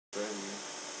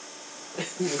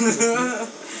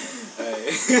Hey.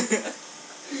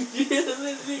 You hear the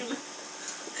little nigga?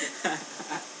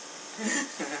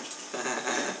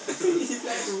 He's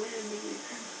like a weird nigga.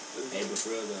 Hey, but for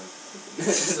real though.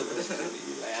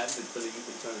 Like, I've been feeling you've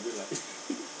been trying to do like.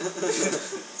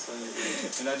 It's funny.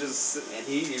 And I just. And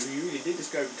he really did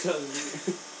describe the color.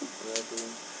 Exactly.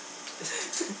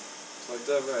 Fucked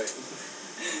up, right?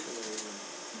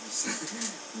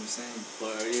 You saying?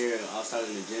 But earlier, I was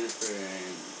talking to Jennifer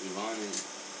and Yvonne,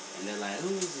 and they're like,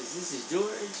 "Who is this? This is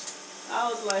George." I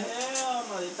was like, "Hell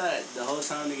no!" They thought the whole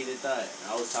time, nigga, they thought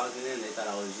I was talking to them. They thought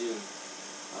I was you.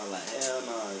 I was like, "Hell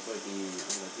no!" It's fucking. I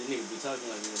was like, "This nigga be talking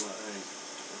like me about her."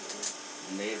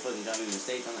 And they fucking got me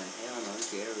mistaken. I'm like, "Hell no!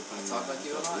 This shit ever come." I talk like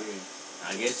you a lot? Weird.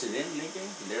 I guess to them, nigga,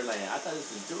 they're like, "I thought this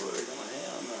was George." I'm like,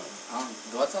 "Hell no!"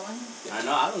 Do I talk like him? I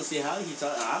know. I don't see how he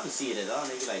talk. I don't see it at all,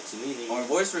 nigga. Like to me, nigga. Or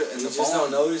voice in You the just phone.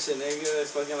 don't notice it, nigga.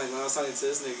 It's fucking like when I was talking to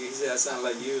this nigga, he said I sound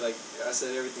like you. Like I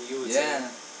said everything you would say. Yeah.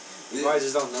 You probably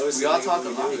just don't notice We it. all nigga, talk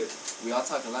when a you lot. do it. We all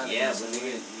talk a lot. Yeah, but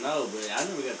nigga, no, but I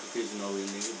never got confused with no weird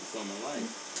nigga before in my life.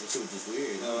 That shit was just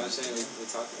weird. No, I'm saying we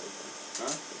talk like that. Huh?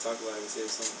 We talk like we say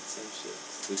same shit.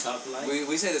 We talk like.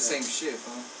 We say the same shit,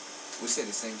 huh? We say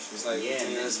the same shit. It's like Yeah,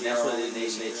 between and us, that's what we they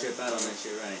shit, trip out on that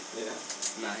shit, right? Yeah.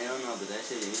 Nah, hell no, but that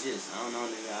shit, it just, I don't know,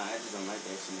 nigga, I just don't like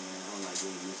that shit, man. I don't like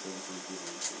getting mixed up with some people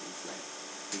and shit. It's like,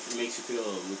 it makes you feel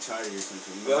retarded or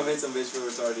something. You But know? I made some bitch feel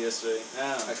retarded yesterday.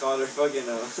 Yeah. I called her fucking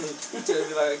You tell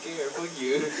me like I care, fuck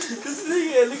you. This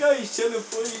nigga, look how he's chilling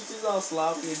for you, just all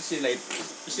sloppy and shit, like,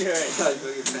 shit, right? Like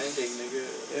fucking pancake, nigga.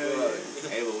 Yeah.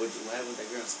 Hey, but what happened with that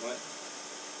girl? What?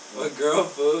 What girl,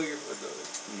 fool? You're what the...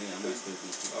 Yeah, I'm not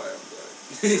stupid. Alright, I'm sorry.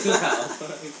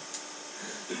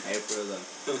 Hey, for real though.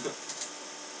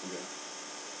 Okay.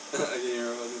 I didn't hear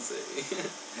what I was gonna say.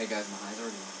 Hey guys, my eyes are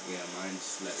already on. Yeah, mine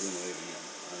just like went away from him.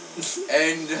 I don't know.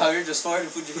 And Javier just farted.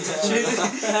 Food you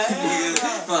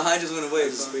My eye just went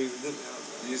away. Just So. squeeze.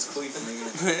 You just queef, nigga.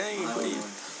 Hey, My eye please.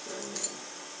 went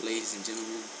away. Ladies and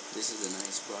gentlemen, this is a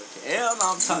nice broadcast. Hell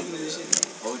no, I'm talking to this shit.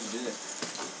 What would you do?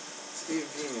 Steve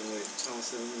Demon with Channel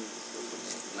 7.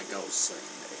 Like I was saying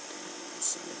that.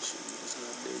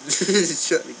 Just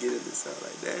trying to get it to sound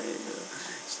like that.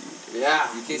 Yeah,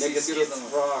 You can't see nigga skittles Skits no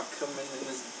Raw coming in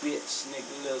this bitch. Nigga,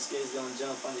 little Skits gonna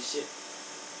jump on the shit.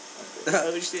 Oh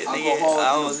shit, I nigga. go hard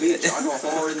I in almost the did bitch. I go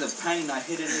hard in the pain. I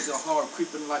hit a nigga hard,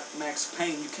 creeping like Max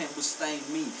Payne. You can't withstand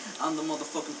me. I'm the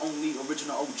motherfucking only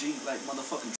original OG, like motherfucking